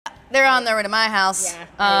They're on their way to my house.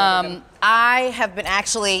 Yeah, I have been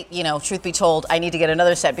actually, you know, truth be told, I need to get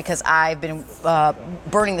another set because I've been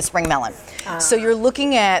burning the spring melon. So you're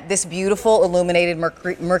looking at this beautiful illuminated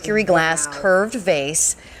mercury glass curved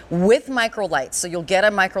vase with microlights. So you'll get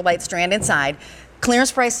a microlight strand inside.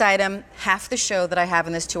 Clearance priced item. Half the show that I have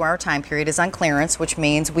in this 2-hour time period is on clearance, which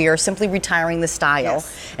means we are simply retiring the style.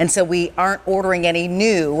 Yes. And so we aren't ordering any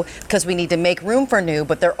new because we need to make room for new,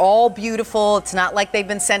 but they're all beautiful. It's not like they've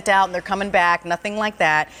been sent out and they're coming back, nothing like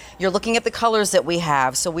that. You're looking at the colors that we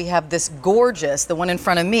have. So we have this gorgeous, the one in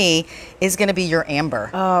front of me is going to be your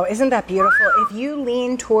amber. Oh, isn't that beautiful? If you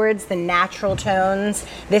lean towards the natural tones,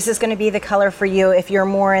 this is going to be the color for you. If you're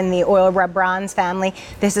more in the oil rub bronze family,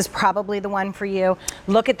 this is probably the one for you.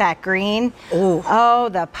 Look at that green. Ooh. Oh,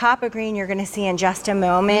 the pop of green you're going to see in just a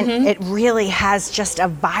moment. It really has just a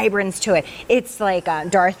vibrance to it. It's like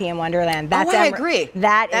Dorothy in Wonderland. That's I agree.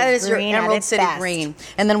 That is your green Emerald at its City best. green.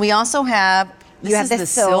 And then we also have You have this the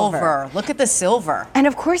is the silver. Look at the silver. And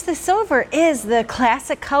of course the silver is the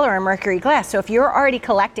classic color in mercury glass. So if you're already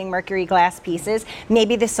collecting mercury glass pieces,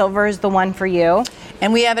 maybe the silver is the one for you.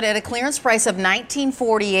 And we have it at a clearance price of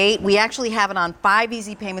 $19.48. We actually have it on 5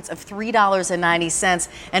 easy payments of $3.90.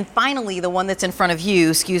 And finally, the one that's in front of you,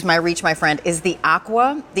 excuse my reach, my friend, is the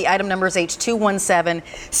aqua. The item number is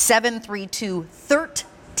H217732,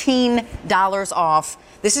 $13 off.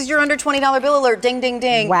 This is your under $20 bill alert. Ding, ding,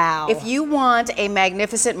 ding. Wow. If you want a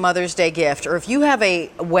magnificent Mother's Day gift, or if you have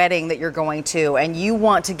a wedding that you're going to and you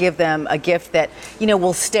want to give them a gift that, you know,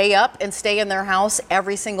 will stay up and stay in their house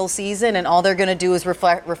every single season and all they're going to do is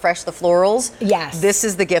refresh the florals, Yes. this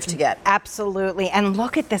is the gift to get. Absolutely. And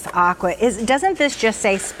look at this aqua. Doesn't this just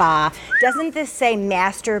say spa? Doesn't this say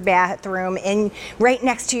master bathroom in right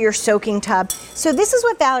next to your soaking tub? So this is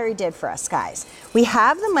what Valerie did for us, guys. We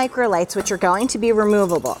have the microlights, which are going to be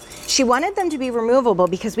removable. She wanted them to be removable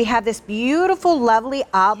because we have this beautiful, lovely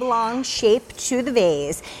oblong shape to the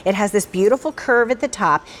vase. It has this beautiful curve at the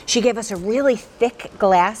top. She gave us a really thick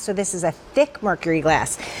glass, so this is a thick mercury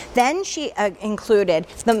glass. Then she included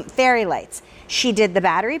the fairy lights. She did the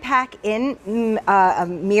battery pack in a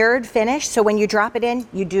mirrored finish, so when you drop it in,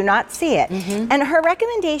 you do not see it. And her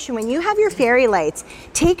recommendation, when you have your fairy lights,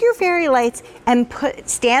 take your fairy lights and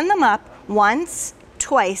stand them up once,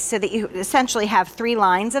 twice, so that you essentially have 3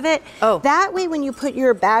 lines of it. Oh. That way, when you put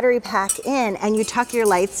your battery pack in and you tuck your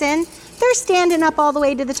lights in, they're standing up all the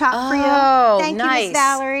way to the top for you. Thank you, nice. Miss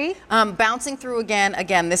Valerie. Bouncing through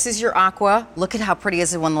again, this is your aqua. Look at how pretty it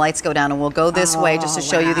is when the lights go down, and we'll go this way just to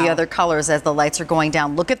show you the other colors as the lights are going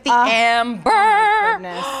down. Look at the amber. Oh, my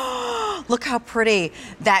goodness. Look how pretty.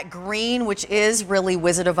 That green, which is really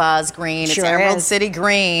Wizard of Oz green. Sure it's Emerald is. City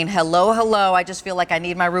green. Hello, hello. I just feel like I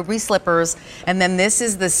need my ruby slippers. And then this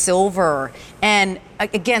is the silver. And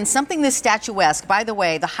again, something this statuesque. By the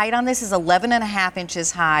way, the height on this is 11.5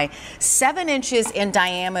 inches high, 7 inches in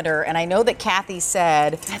diameter. And I know that Kathy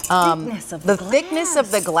said thickness of the the thickness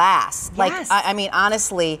of the glass. Yes. Like, I mean,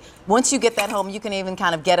 honestly, once you get that home, you can even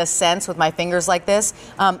kind of get a sense with my fingers like this.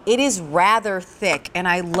 It is rather thick, and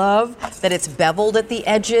I love that it's beveled at the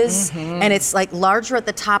edges, and it's like larger at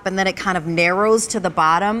the top, and then it kind of narrows to the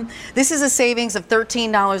bottom. This is a savings of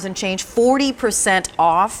 $13 and change, 40%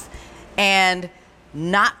 off, and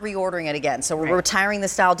not reordering it again. So we're retiring the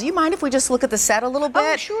style. Do you mind if we just look at the set a little bit?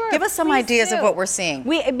 Oh, sure. Give us some Please ideas of do. what we're seeing.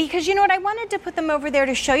 Because you know what, I wanted to put them over there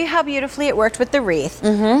to show you how beautifully it worked with the wreath.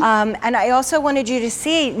 And I also wanted you to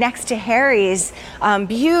see next to Harry's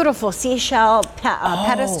beautiful seashell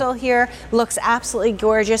pedestal here. Looks absolutely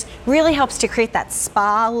gorgeous. Really helps to create that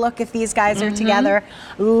spa look if these guys are together.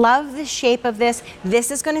 Love the shape of this. This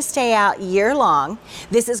is going to stay out year long.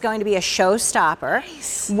 This is going to be a showstopper.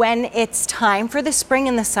 Nice. When it's time for the spring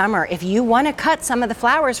and the summer, if you want to cut some of the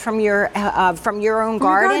flowers from your own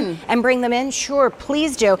garden and bring them in, sure,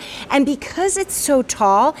 please do. And because it's so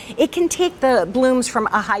tall, it can take the blooms from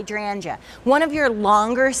a hydrangea, one of your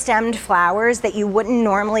longer stemmed flowers that you wouldn't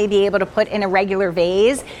normally be able to put in a regular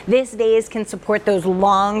vase. This vase can support those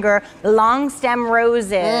longer, long stem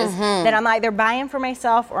roses that I'm either buying for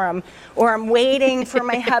myself or I'm waiting for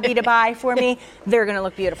my hubby to buy for me. They're going to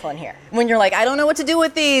look beautiful in here. When you're like, I don't know what to do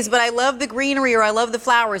with these, but I love the greenery or I love the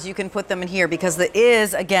flowers, you can put them in here because it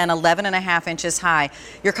is, again, 11.5 inches high.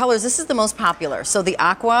 Your colors, this is the most popular. So the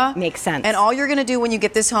aqua. Makes sense. And all you're going to do when you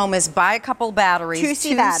get this home is buy a couple batteries.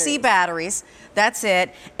 2C batteries. That's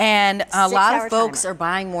it. And a lot of 6-hour folks timer. are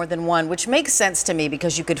buying more than one, which makes sense to me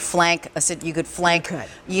because you could flank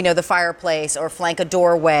you know, the fireplace or flank a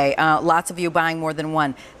doorway. Lots of you buying more than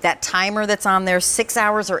one. That timer that's on there, 6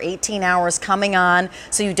 hours or 18 hours coming on,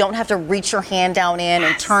 so you don't have to reach your hand down in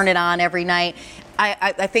and turn it on every night.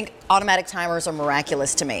 I think automatic timers are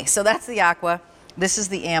miraculous to me. So that's the aqua. This is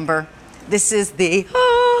the amber. This is the,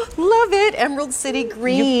 love it, Emerald City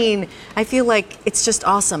Green. I feel like it's just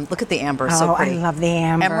awesome. Look at the amber, so pretty. I love the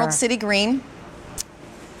amber. Emerald City Green.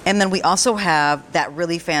 And then we also have that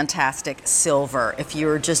really fantastic silver, if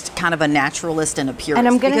you're just kind of a naturalist and a purist. And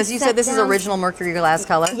I'm gonna because you said this is original mercury glass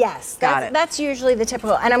color? Yes. Got it. That's usually the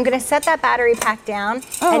typical. And I'm going to set that battery pack down.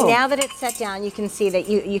 Oh. And now that it's set down, you can see that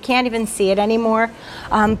you can't even see it anymore.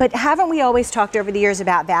 But haven't we always talked over the years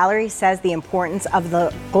about, Valerie says, the importance of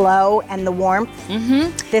the glow and the warmth?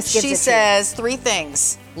 Mm-hmm. This gives She says 3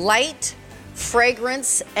 things: light,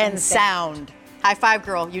 fragrance, and sound. High five,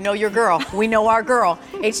 girl. You know your girl. We know our girl.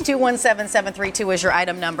 H217732 is your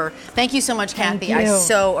item number. Thank you so much, Kathy. I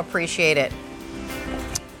so appreciate it.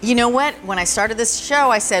 You know what? When I started this show,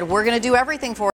 I said, we're going to do everything for